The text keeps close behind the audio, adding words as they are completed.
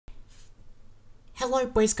Hello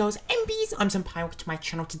boys, girls, and bees, I'm Senpai, welcome to my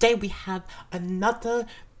channel. Today we have another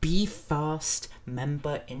BE:FIRST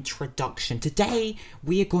member introduction. Today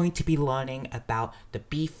we are going to be learning about the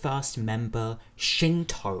BE:FIRST member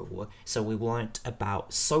SHUNTO. So we learned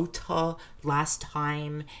about SOTA last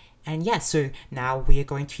time, and yeah, so now we are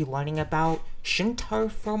going to be learning about SHUNTO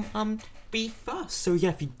from BE:FIRST. So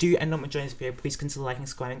yeah, if you do end up enjoying this video, please consider liking,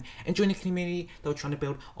 subscribing, and join the community that we're trying to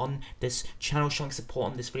build on this channel. Showing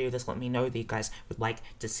support on this video, just let me know that you guys would like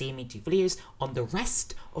to see me do videos on the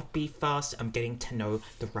rest of BE:FIRST. I'm getting to know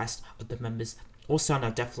the rest of the members. Also,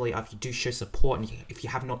 now definitely, if you do show support and if you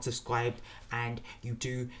have not subscribed and you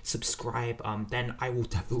do subscribe, then I will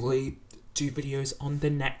definitely do videos on the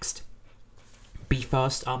next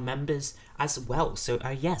BE:FIRST members as well. So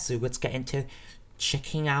yeah, so let's get into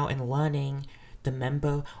checking out and learning the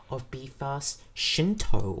member of BE:FIRST,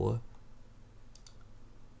 SHUNTO.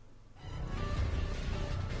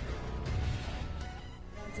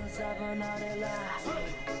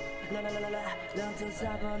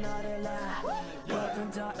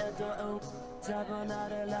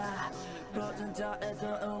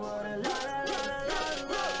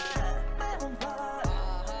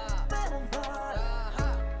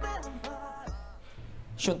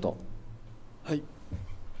 SHUNTO. はい。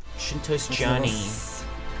 SHUNTO's journey.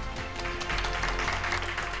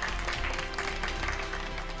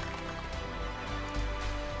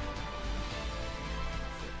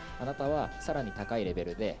 あなたはさらに高いレベ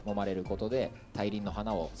ルで揉まれることで大輪の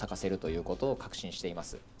花を咲かせるということを確信していま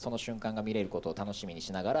す。その瞬間が見れることを楽しみに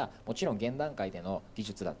しながら、もちろん現段階での技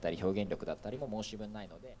術だったり表現力だったりも申し分ない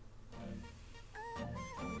ので。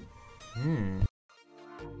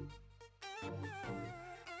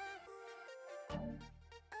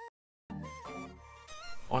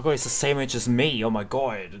Oh my god, it's the same age as me. Oh my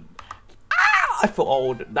god. Ah! I feel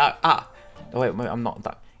old. Oh, wait, I'm not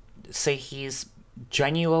that. So he's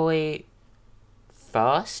genuinely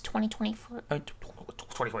first 2023?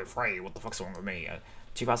 2023? What the fuck's wrong with me?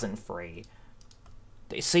 2003.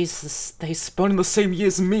 They spawned in the same year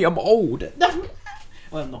as me. I'm old.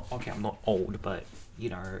 Well, I'm not. Okay, I'm not old, but you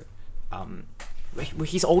know,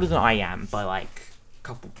 he's older than I am, but like,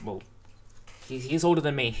 couple. Well, he's older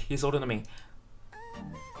than me. He's older than me.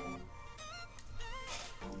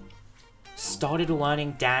 Started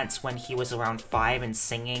learning dance when he was around 5 and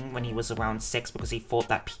singing when he was around 6 because he thought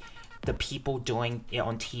that the people doing it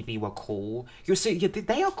on TV were cool. You see, yeah,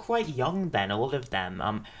 they are quite young then, a lot of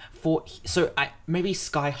them. Maybe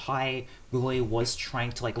Sky High really was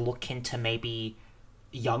trying to like look into maybe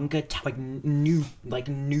younger,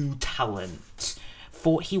 new talent.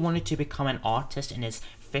 Thought he wanted to become an artist in his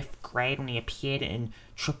 5th grade when he appeared in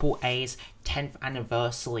AAA's 10th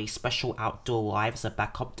anniversary special outdoor live as a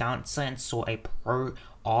backup dancer and saw a pro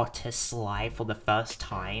artist live for the first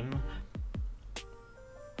time.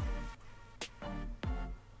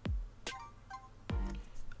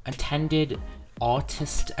 Attended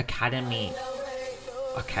Artist Academy.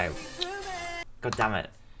 Okay. God damn it.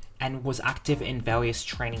 And was active in various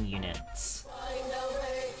training units.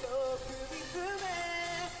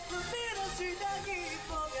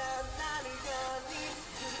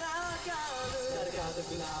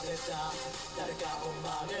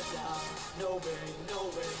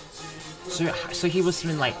 So he was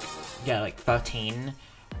in like 13.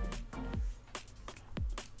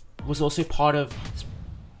 Was also part of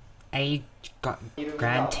a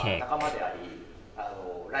Gantic.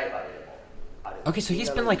 Okay, so he's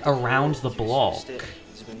been like around the block.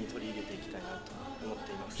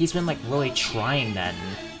 He's been like really trying then.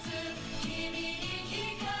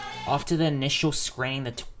 After the initial screening,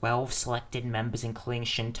 the 12 selected members, including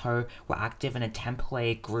SHUNTO, were active in a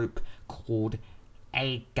temporary group called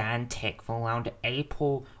a Gantic from around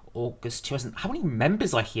April, August 2000. How many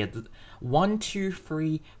members are here? 1, 2,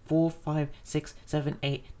 3, 4, 5, 6, 7,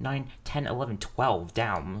 8, 9, 10, 11, 12.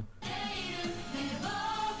 Damn.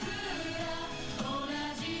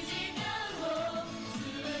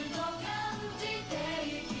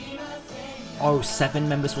 Oh, 7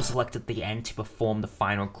 members were selected at the end to perform the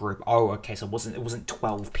final group. Oh, okay, so it wasn't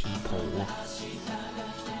 12 people.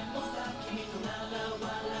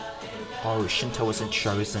 Oh, SHUNTO wasn't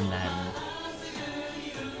chosen then.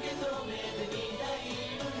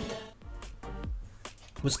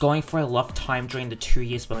 Was going for a rough time during the 2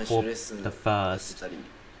 years before the first.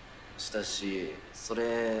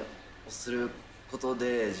 こと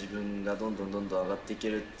で自分がどんどん上がってい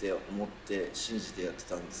けるって思って信じてやって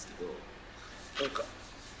たんですけど、なんか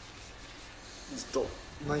ずっと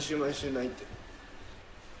毎週泣いて、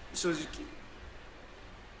正直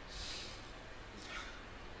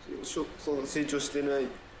その成長して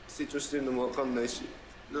るのも分かんないし、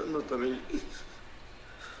何のために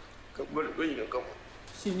頑張ればいいのかも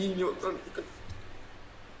非人形なんて言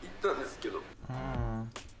ったんですけど。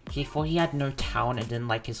He thought he had no talent and didn't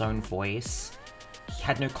like his own voice. He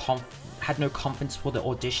had no confidence for the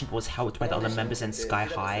audition was held by the other members in Sky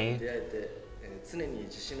High. 常に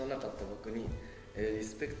自信のなかった僕に、リ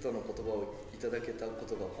スペクトの言葉をいただけたこ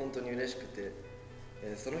とが本当に嬉しくて、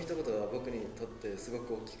その一言が僕にとってすご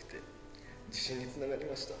く大きくて自信につながり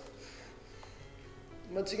ました。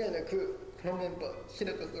間違いなくこのメンバー、日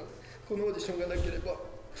高さん、このオーディションがなければ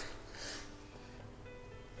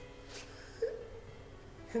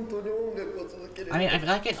本当に音楽を続ける。I mean,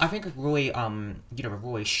 I think it really, you know, it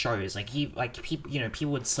really shows. Like people, you know,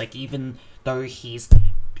 people would like, even though he's,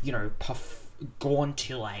 you know, gone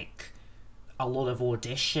to like a lot of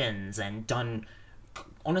auditions and done,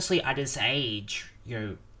 honestly, at his age, you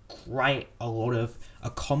know, quite a lot of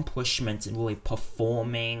accomplishments in really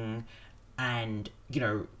performing, and you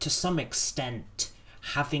know, to some extent,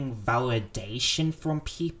 having validation from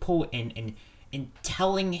people in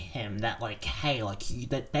telling him that like, hey, like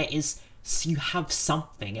that there is, you have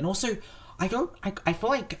something. And also I feel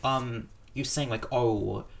like you're saying like,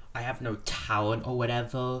 oh, I have no talent or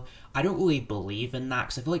whatever. I don't really believe in that,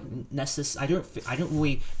 because I feel like I don't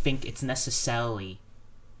really think it's necessarily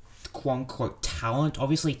quote unquote talent.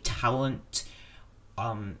 Obviously talent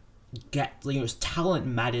talent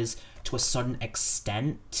matters to a certain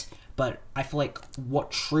extent, but I feel like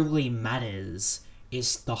what truly matters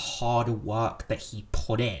is the hard work that he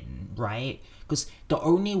put in, right? Because the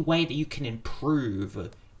only way that you can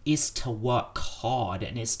improve is to work hard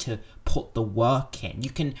and is to put the work in. You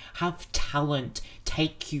can have talent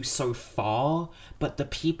take you so far, but the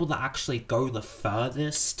people that actually go the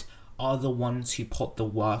furthest are the ones who put the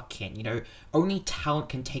work in. You know, only talent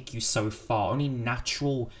can take you so far. Only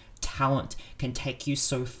natural talent can take you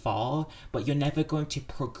so far, but you're never going to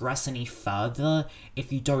progress any further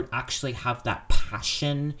if you don't actually have that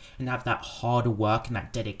passion and have that hard work and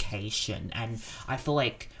that dedication. And I feel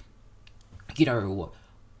like, you know,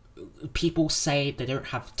 people say they don't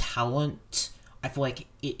have talent. I feel like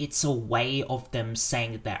it's a way of them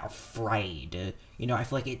saying they're afraid. You know, I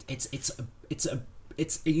feel like it's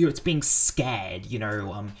you know, it's being scared, you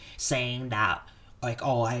know, saying that like,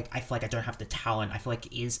 oh, I feel like I don't have the talent. I feel like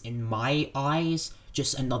it is, in my eyes,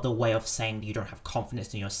 just another way of saying that you don't have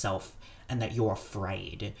confidence in yourself and that you're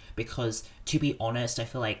afraid. Because to be honest, I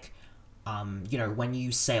feel like, you know, when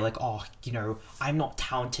you say like, oh, you know, I'm not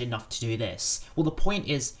talented enough to do this. Well, the point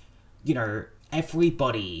is, you know,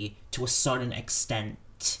 everybody to a certain extent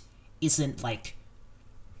isn't like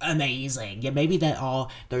amazing. Yeah, maybe there are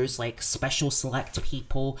those like special select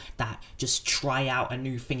people that just try out a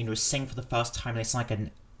new thing, you know, sing for the first time and it's like an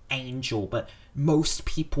angel, but most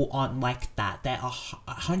people aren't like that. There are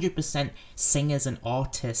 100% singers and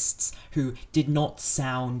artists who did not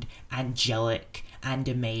sound angelic and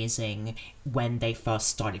amazing when they first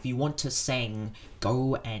started. If you want to sing,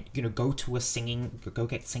 go and, you know, go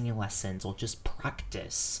get singing lessons or just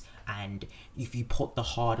practice. And if you put the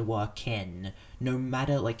hard work in, no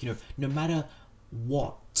matter like, you know, no matter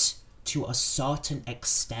what, to a certain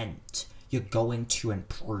extent, you're going to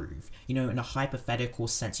improve. You know, in a hypothetical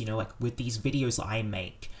sense, you know, like with these videos that I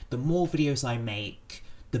make, the more videos I make,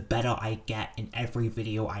 the better I get in every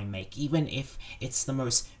video I make. Even if it's the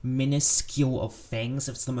most minuscule of things,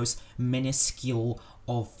 if it's the most minuscule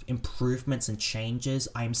of improvements and changes,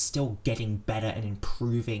 I'm still getting better and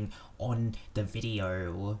improving on the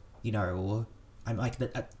video. You know, I'm like,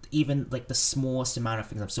 even like the smallest amount of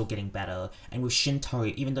things, I'm still getting better. And with SHUNTO,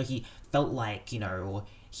 even though he felt like, you know,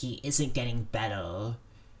 he isn't getting better,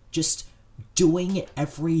 just doing it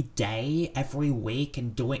every day, every week,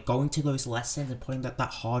 and going to those lessons and putting that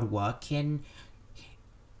hard work in,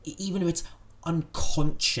 even if it's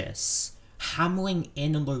unconscious, hammering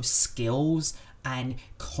in on those skills and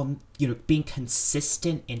you know, being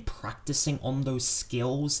consistent in practicing on those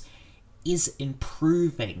skills is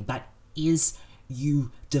improving. That is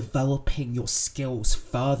you developing your skills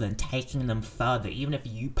further and taking them further, even if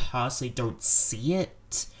you personally don't see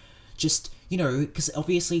it. Just, you know, because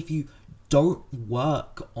obviously if you don't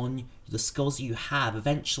work on the skills you have,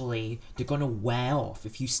 eventually they're gonna wear off.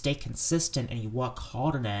 If you stay consistent and you work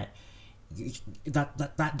hard on it,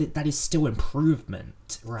 that is still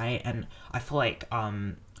improvement, right? And I feel like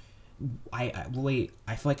I feel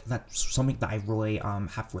like that's something that I really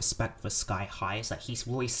have respect for Sky High, is that he's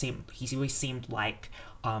really seemed like,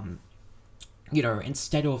 you know,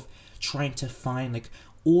 instead of trying to find like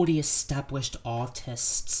all the established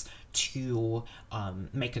artists to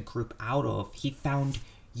make a group out of, he found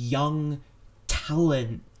young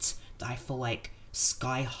talent that I feel like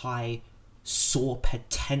Sky High saw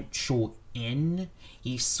potential in.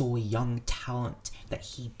 He saw young talent that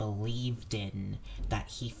he believed in, that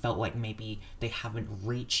he felt like maybe they haven't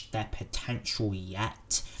reached their potential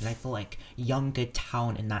yet. And I feel like younger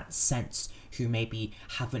talent in that sense, who maybe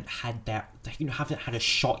haven't had a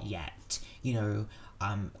shot yet,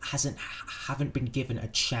 haven't been given a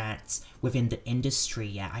chance within the industry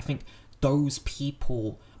yet. I think those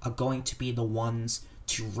people are going to be the ones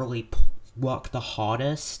to really work the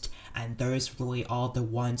hardest, and those really are the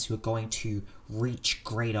ones who are going to reach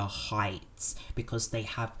greater heights, because they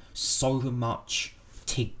have so much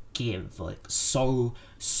to give, like so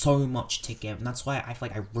much to give. And that's why I feel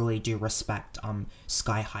like I really do respect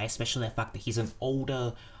Sky High, especially the fact that he's an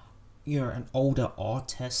older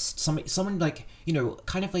artist, someone like,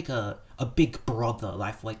 kind of like a big brother that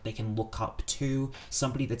I feel like they can look up to,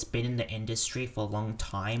 somebody that's been in the industry for a long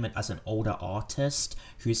time, and as an older artist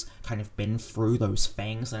who's kind of been through those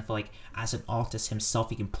things. And I feel like as an artist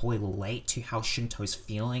himself, he can probably relate to how SHUNTO's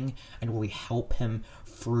feeling and really help him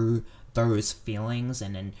through those feelings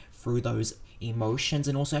and then through those emotions.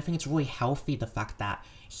 And also I think it's really healthy, the fact that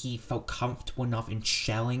he felt comfortable enough in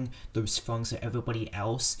sharing those feelings to everybody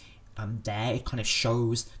else. There it kind of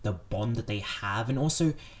shows the bond that they have. And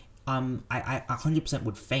also I 100%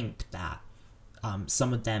 would think that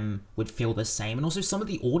some of them would feel the same, and also some of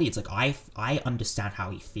the audience, like I understand how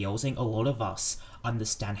he feels. I think a lot of us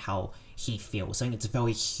understand how he feels. I think it's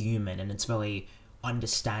very human and it's very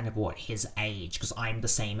understandable at his age, because I'm the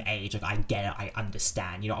same age. Like, I get it, I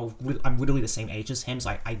understand, I'm literally the same age as him,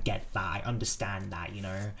 so I get that, I understand that,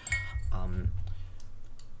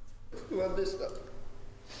 不安でした。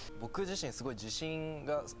僕自身すごい自信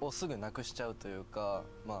をすぐなくしちゃうというか、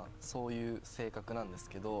そういう性格なんです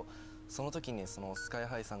けど、その時にそのスカイ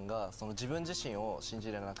ハイさんがその自分自身を信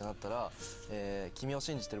じられなくなったら、君を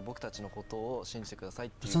信じてる僕たちのことを信じてくださいっ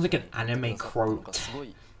ていう。 Sounds like an anime quote. すご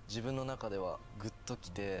い自分の中ではグッと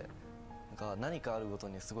きて、何かあるごと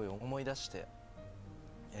にすごい思い出して、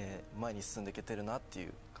前に進んでいけてるなってい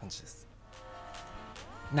う感じです。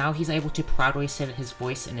Now he's able to proudly say that his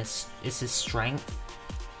voice is his strength.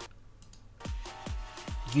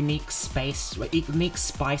 Unique spice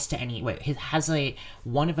to any. He has a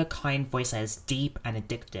one-of-a-kind voice that is deep and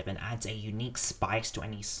addictive and adds a unique spice to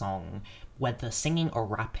any song. Whether singing or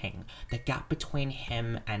rapping, the gap between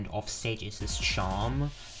him and offstage is his charm.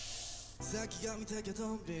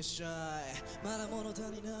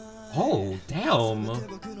 Oh, damn!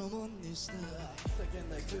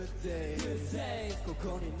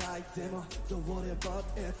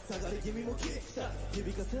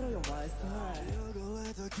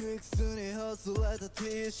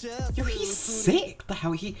 Yo, he's sick! The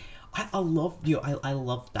hell, I love I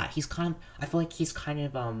love that. I feel like he's kind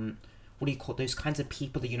of what do you call it? Those kinds of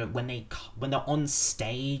people that, when they're on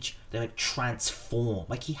stage, they like transform.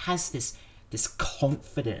 Like, he has this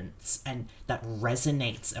confidence, and that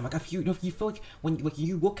resonates. And like, if you feel like when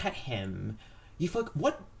you look at him, you feel like,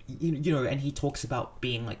 what, and he talks about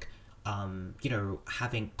being like,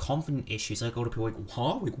 having confidence issues. Like, a lot of people are like,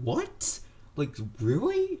 huh? Like, what? Like,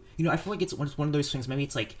 really? I feel like it's one of those things. Maybe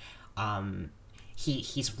it's like,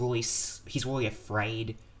 he's really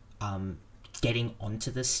afraid, getting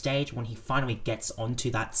onto the stage. When he finally gets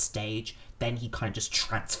onto that stage, then he kind of just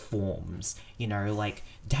transforms, like,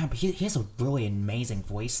 damn, but he has a really amazing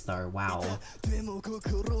voice though, wow.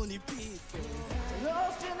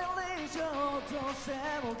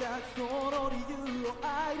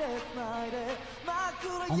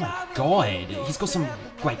 Oh my god, he's got some,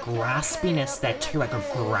 like, raspiness there too, like a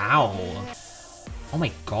growl. Oh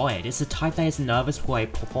my god, it's the type that is nervous for a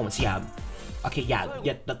performance, yeah. Okay, yeah,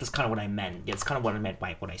 that's kind of what I meant. Yeah, it's kind of what I meant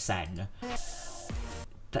by what I said.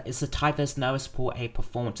 That is the type that's nervous for a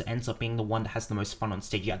performance that ends up being the one that has the most fun on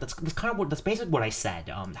stage. Yeah, that's basically what I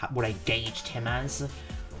said. What I gauged him as.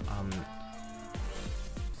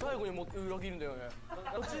 最後にもう裏切るんだよね。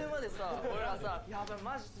途中までさ、俺らさ、やばい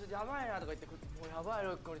マジやばいなとか言って、もうやばい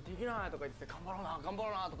よこれできないとか言って頑張ろうな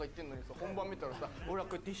とか言ってんのにさ、本番見たらさ、俺らこ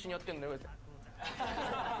うやって一緒にやってんだよって。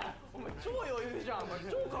お前超余裕じゃん、お前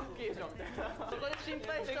超かっけえじゃんみたいな。そこで心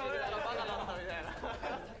配して俺らがバカだったみた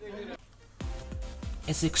いな。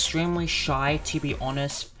It's extremely shy, to be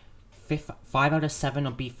honest. 5 out of 7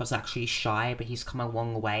 of Beef was actually shy, but he's come a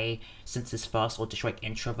long way since his first audition, like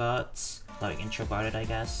introverts, like introverted, I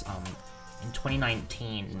guess. In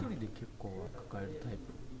 2019.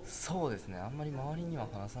 そうですね。あんまり周りには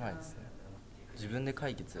話さないですね。自分で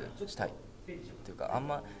解決したいっていうか、あん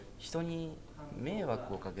ま人に迷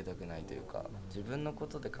惑をかけたくないというか、自分のこ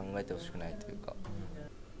とで考えてほしくないというか、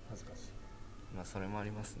恥ずかしい。それもあ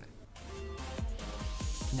りますね。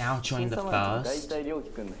now join the 大 first. 体りょうき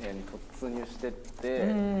くんの部屋に突入してって、ちょ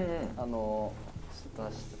っと明日ちょっ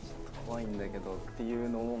と怖いんだけどっていう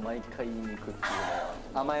のを毎回言いに行くっていう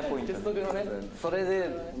のは甘えポイントです。鉄則のね。それ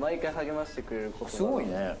で毎回励ましてくれることがすごい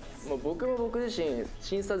ね。もう僕も僕自身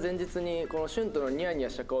審査前日にこのシュントのニヤニヤ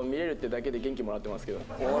した顔を見れるってだけで元気もらってますけど。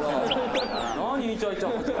何言いちゃいちゃ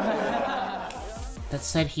う。That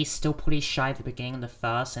said, he's still pretty shy at the beginning of the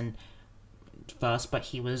first, but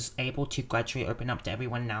he was able to gradually open up to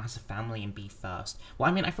everyone, now has a family and be first. Well,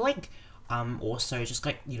 I mean, I feel like also just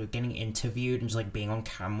like, you know, getting interviewed and just like being on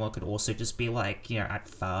camera could also just be like, you know, at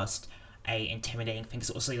first a intimidating thing. Because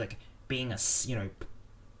also like being you know,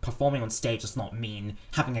 performing on stage does not mean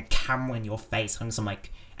having a camera in your face, having some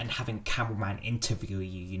like, and having a cameraman interview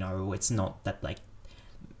you, you know. It's not that like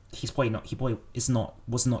was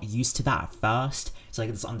not used to that at first, so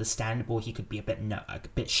like it's understandable he could be a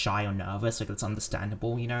bit shy or nervous. Like it's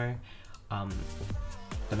understandable, you know.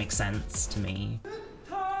 That makes sense to me.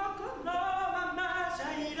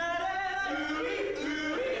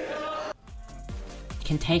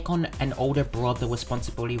 Can take on an older brother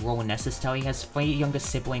responsibility role when necessary. He has 3 younger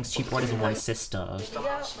siblings, 2 brothers and 1 sister.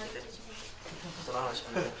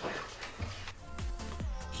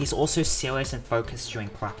 He's also serious and focused during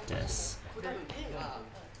practice.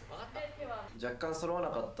 若干揃わな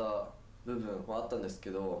かった部分はあったんですけ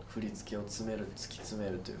ど、振り付けを突き詰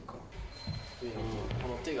めるというか、こ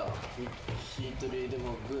の手が引いてるで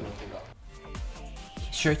もグーの手が。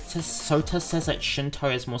Sota says that SHUNTO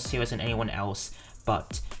is more serious than anyone else,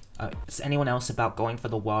 but anyone else about going for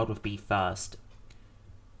the world with Be First.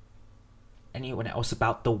 Anyone else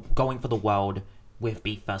about going for the world with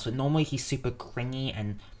Be First, but normally he's super cringy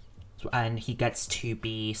and he gets to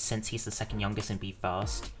be, since he's the second youngest in Be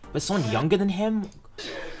First. But someone younger than him?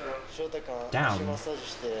 Damn.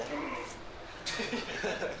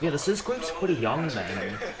 Yeah, this group's pretty young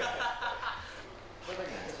then.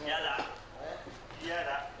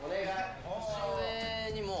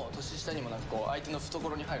 にも年下にもなんかこう相手の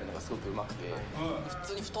懐に入るのがすごくうまくて、普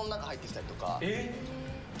通に布団の中入ってきたりとか、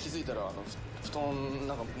気づいたら布団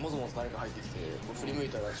なんかもぞもぞ誰か入ってきて、こう振り向い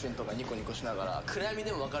たらシュントがニコニコしながら暗闇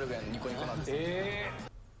でも分かるぐらいのニコニコなんですよ。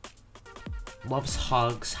Loves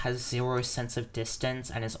hugs, has zero sense of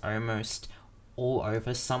distance, and is almost all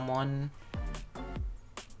over someone.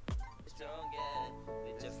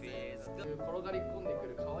 転がり込んでく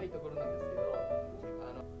る可愛いところなんですけど。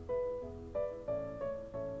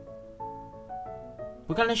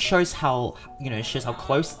We're gonna shows how, you know, shows how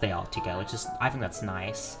close they are together, which is, I think that's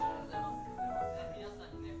nice.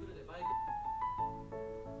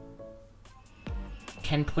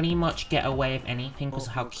 Can pretty much get away with anything because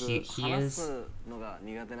of how cute he is.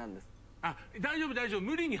 大丈夫大丈夫、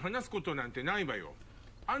無理に話すことなんてないわよ。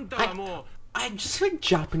あんたはもう。I just find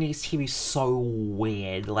Japanese TV so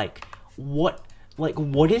weird. Like what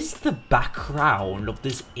is the background of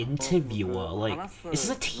this interviewer? Like, is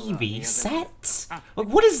this a TV set? Like,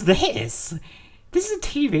 what is this? This is a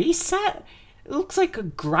TV set? It looks like a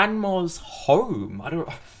grandma's home. I don't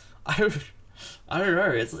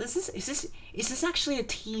know. Is this actually a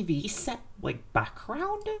TV set, like,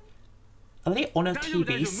 background? Are they on a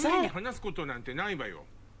TV set? 話すことなんてないわよ。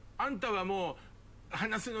あんたはもう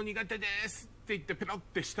話すの苦手ですって言ってペロっ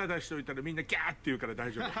て舌出しといたらみんなギャーって言うから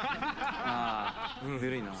大丈夫。ず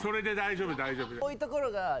るいな。それで大丈夫大丈夫。こういうところ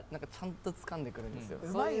がなんかちゃんと掴んでくるんですよ。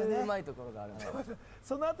そういううまいところがある。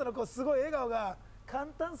その後のこうすごい笑顔が簡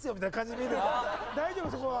単っすよみたいな感じで見える。大丈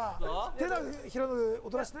夫そこは。手のひらのお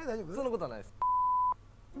となしくない大丈夫？そんなことはないです。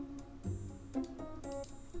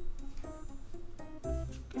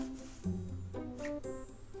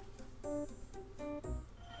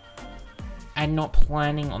And not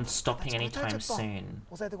planning on stopping anytime soon.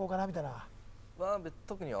 抑えていこうかなみたいな。は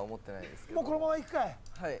特には思ってないですけど。もうこのまま行くかい。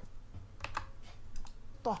はい。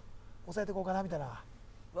と抑えていこうかなみたいな。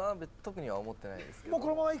は特には思ってないですけど。もうこ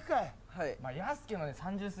のまま行くかい。はい。まあヤスケのね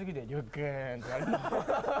30過ぎでリュックーンって言われる。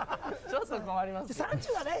ちょっと困ります。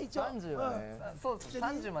30はね一応。30はね。そうです。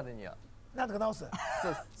30までには。なんとか直す。そ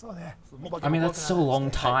うです。そうね。I mean that's still a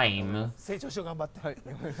long time. 成長しよう頑張って。はい。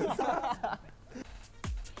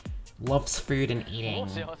Loves food and eating.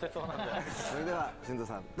 それではシュント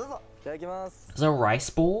さんどうぞ。いただきます。Is there a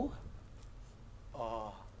rice ball?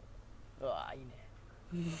 ああ。うわいいね。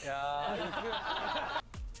いや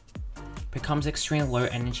Becomes extremely low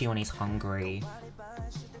energy when he's hungry.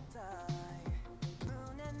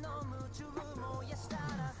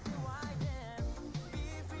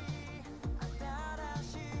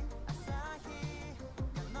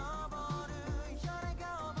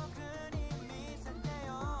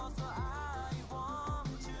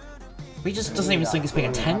 He just doesn't even think he's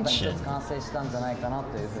paying attention. 完成したんじゃないかな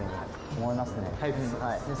というふうに思いますね。はい。は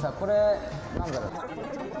い。でさ、これなんだろう。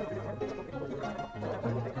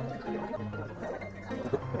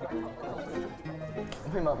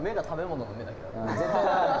今目が食べ物の目だけど。お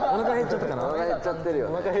腹減っちゃったかな。お腹減っちゃってるよ。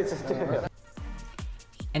お腹減っちゃってるよ。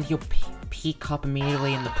And he'll peek up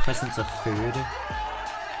immediately in the presence of food.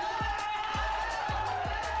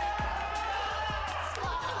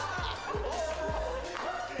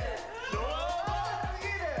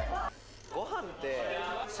 ご飯って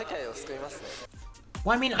世界を救いますね。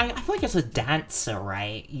Well, I mean, I feel like as a dancer,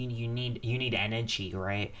 right? You need energy,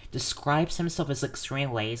 right? Describes himself as extremely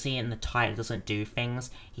lazy and the type doesn't do things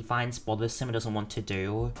he finds bothersome and doesn't want to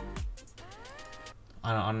do.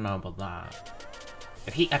 I don't know about that.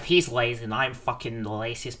 If he's lazy and I'm fucking the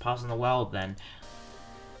laziest person in the world, then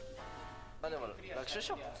 1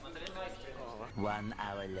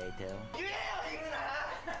 hour later.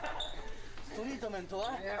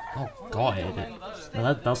 oh god,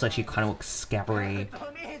 that does actually kind of look scary.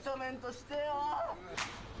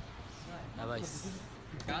 やばいっす。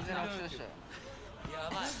完全に握手でしたよ。や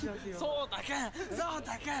ばい。そうだけん、そう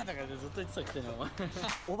だけんとかでずっと言ってたくてね、お前。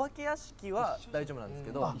お化け屋敷は大丈夫なんです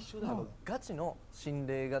けど、ガチの心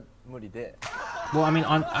霊が無理で。Well, I mean,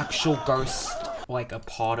 aren't actual ghosts like a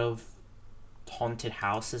part of haunted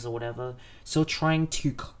houses or whatever? So trying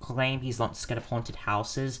to claim he's not scared of haunted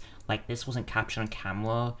houses, like this wasn't captured on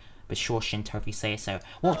camera, but sure, Shinto, if you say so.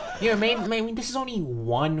 Well, you know, maybe this is only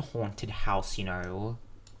one haunted house, you know.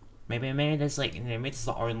 Maybe there's like, maybe this is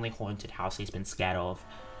the only haunted house he's been scared of.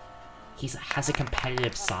 He has a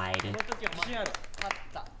competitive side.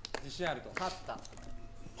 自信あると。勝った。う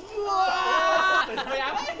わー。これ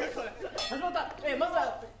やばいよこれ。始まった。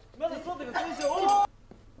まずそうてか選手を。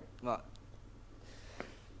まあ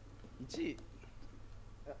1位。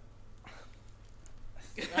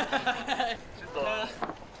ちょっと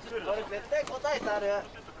これ絶対答えさる。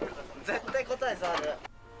絶対答えさる。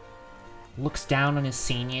Looks down on his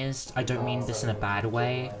seniors. I don't mean this in a bad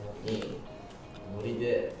way.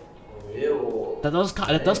 That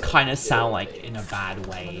does kind of sound like in a bad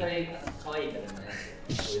way.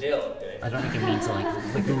 I don't think it means like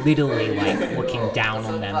literally like looking down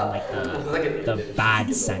on them in like the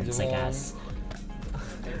bad sense, I guess.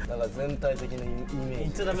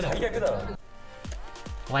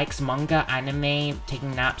 Likes manga, anime,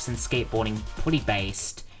 taking naps, and skateboarding. Pretty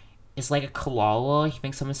based. Is like a koala. He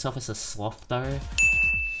thinks of himself as a sloth though. A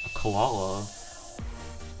koala.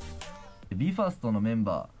 BE:FIRST のメン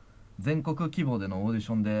バー全国規模でのオーディシ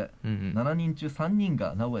ョンで7人中3人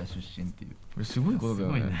が名古屋出身っていう。これすごいことだ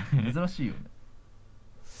よね。珍しいよね。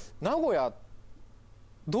名古屋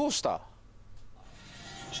どうした？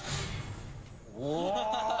おお。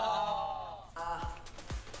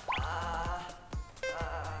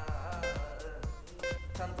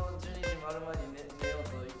ちゃんと12時回る前に寝よう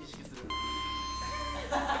と意識する。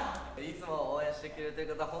いつも応援してくれて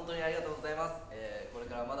る方本当にありがとうございます。これ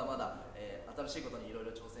からまだまだ、新しいことにいろい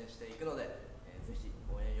ろ挑戦していくので、ぜひ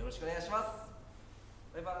応援よろしくお願いします。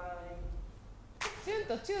バイバイ。チュン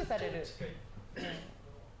とチューされる。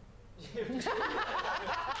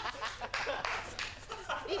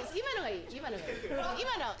今のがいい。今の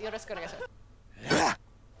よろしくお願いします。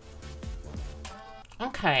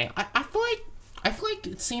Okay, I feel like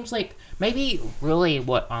it seems like maybe really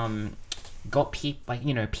what got people, like,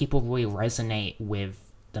 you know, people really resonate with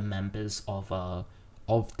the members of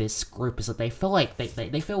this group is that they feel like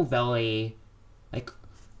they feel very like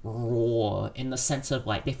raw in the sense of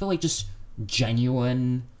like they feel like just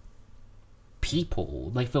genuine people.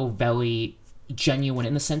 They feel very genuine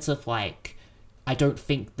in the sense of like I don't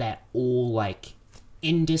think they're all like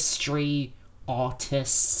industry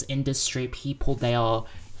artists, industry people. They are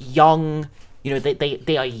young, you know,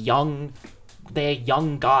 they are young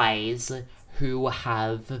guys who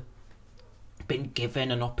have been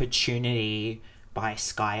given an opportunity by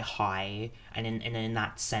Sky High, and in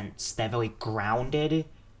that sense they're very grounded.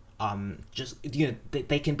 Just, you know,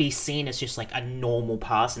 they can be seen as just like a normal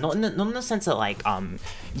person, not in the sense that like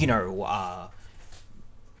you know,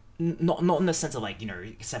 not in the sense of like, you know,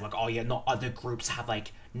 you said like, oh yeah, not other groups have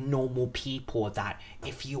like normal people that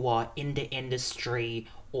if you are in the industry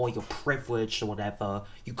or you're privileged or whatever,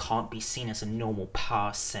 you can't be seen as a normal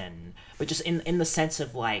person. But just in the sense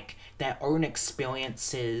of like their own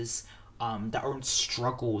experiences, their own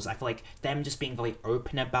struggles. I feel like them just being very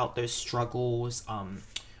open about those struggles,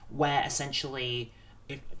 where essentially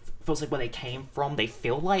it feels like where they came from, they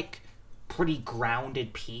feel like pretty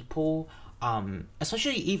grounded people.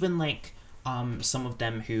 Especially even like some of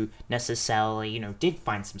them who necessarily, you know, did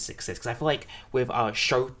find some success. Because I feel like with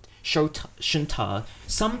SHUNTO,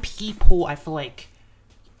 some people, I feel like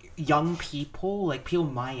young people, like people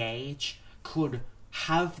my age, could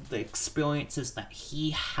have the experiences that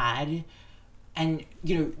he had, and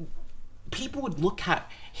people would look at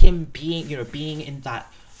him being in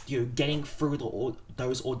that, getting through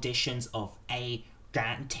those auditions of a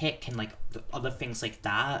Gantic and like the other things like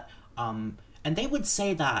that, and they would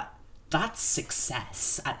say that that's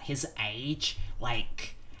success at his age,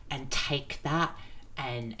 like, and take that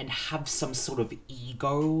and have some sort of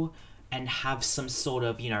ego and have some sort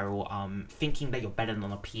of thinking that you're better than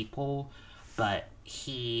other people. But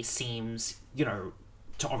he seems to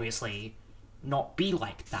obviously not be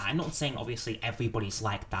like that. I'm not saying obviously everybody's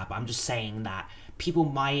like that, but I'm just saying that people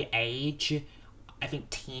my age, I think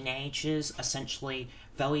teenagers essentially,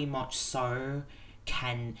 very much so,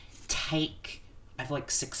 can take, I feel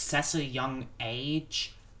like, success at a young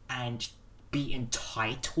age and be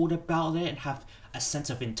entitled about it and have a sense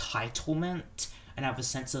of entitlement and have a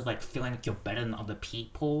sense of like feeling like you're better than other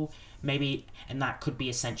people, maybe. And that could be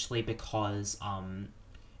essentially because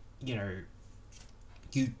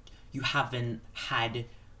you haven't had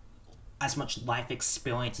as much life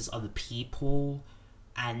experience as other people,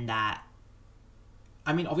 and that,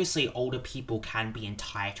 I mean, obviously older people can be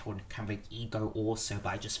entitled and can have ego also, but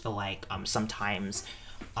I just feel like sometimes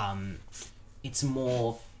it's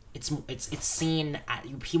seen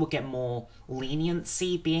at, people get more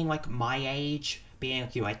leniency being like my age, being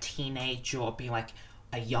like a teenager or being like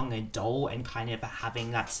a young adult, and kind of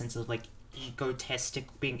having that sense of like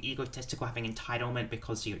being egotistical, having entitlement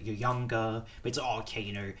because you're younger, but it's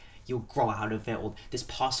okay, you'll grow out of it, or this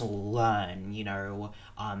person will learn,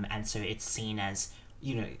 and so it's seen as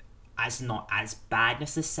as not as bad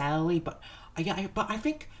necessarily, but I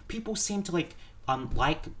think people seem to like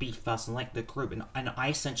BE:FIRST and like the group, and I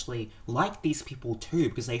essentially like these people too,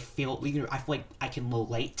 because they feel, I feel like I can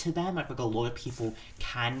relate to them. I think a lot of people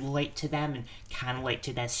can relate to them and can relate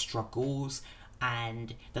to their struggles,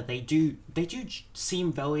 and that they do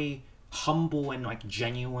seem very humble and like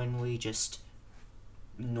genuinely just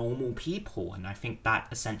normal people, and I think that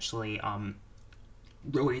essentially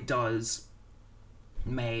really does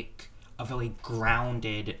make a very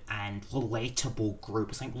grounded and relatable group.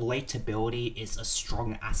 I think relatability is a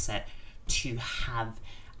strong asset to have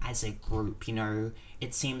as a group.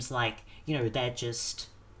 It seems like they're just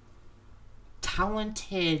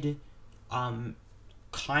talented,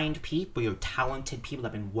 kind people, talented people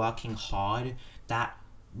that have been working hard, that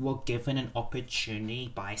were given an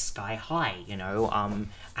opportunity by Sky High,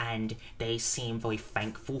 and they seem very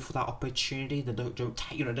thankful for that opportunity. They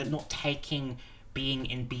they're not taking being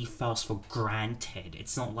in BE:FIRST for granted.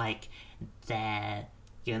 It's not like they're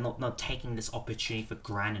not taking this opportunity for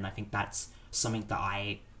granted. And I think that's something that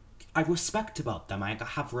I respect about them. I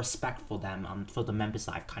have respect for them, for the members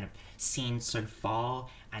that I've kind of seen so far,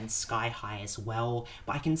 and Sky High as well.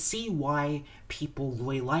 But I can see why people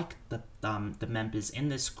really like the members in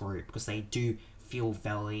this group, because they do feel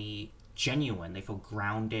very genuine. They feel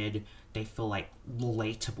grounded. They feel like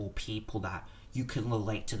relatable people that you can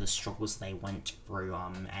relate to the struggles they went through,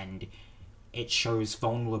 and it shows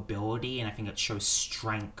vulnerability, and I think it shows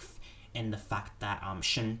strength in the fact that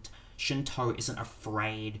SHUNTO isn't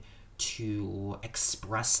afraid to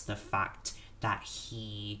express the fact that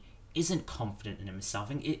he isn't confident in himself.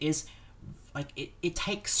 And it is like it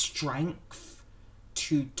takes strength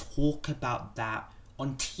to talk about that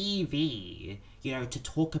on TV, to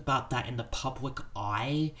talk about that in the public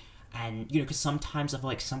eye. And because sometimes I feel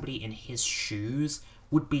like somebody in his shoes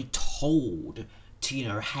would be told to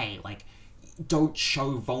hey, like, don't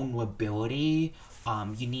show vulnerability.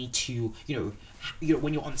 You need to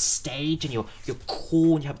when you're on stage and you're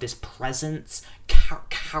cool and you have this presence,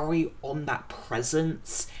 carry on that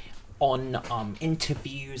presence on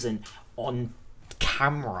interviews and on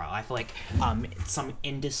camera. I feel like some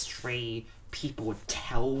industry people would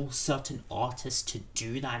tell certain artists to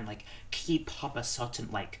do that and like keep up a certain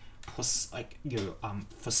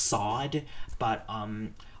facade, but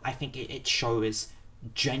I think it shows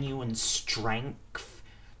genuine strength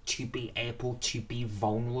to be able to be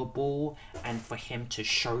vulnerable, and for him to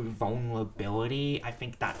show vulnerability. I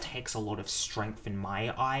think that takes a lot of strength in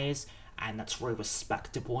my eyes, and that's really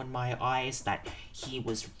respectable in my eyes, that he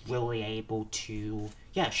was really able to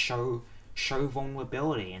show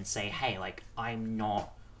vulnerability and say, hey, like, I'm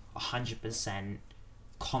not 100%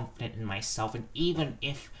 confident in myself, and even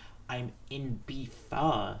if I'm in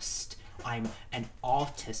BE:FIRST, I'm an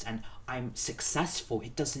artist and I'm successful,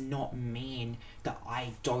 it does not mean that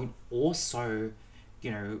I don't also,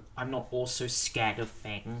 I'm not also scared of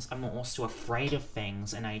things, I'm not also afraid of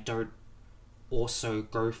things, and I don't also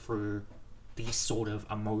go through these sort of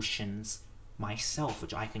emotions myself,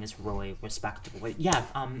 which I think is really respectable. But yeah,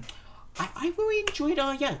 I really enjoyed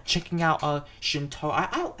checking out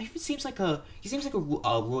SHUNTO. He seems like a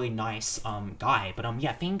really nice guy. But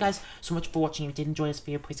yeah, thank you guys so much for watching. If you did enjoy this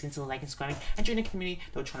video, please consider liking, subscribing, and join the community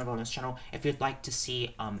that we're trying to grow on this channel. If you'd like to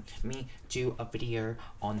see me do a video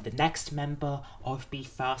on the next member of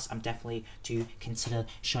BE:FIRST, I'm definitely to consider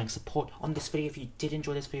showing support on this video. If you did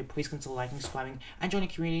enjoy this video, please consider liking, subscribing, and join the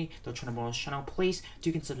community that we're trying to grow on this channel. Please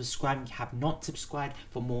do consider subscribing if you have not subscribed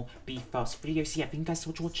for more BE:FIRST videos. So yeah, thank you guys so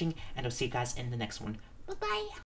much for watching, and I'll see you guys in the next one. Bye bye.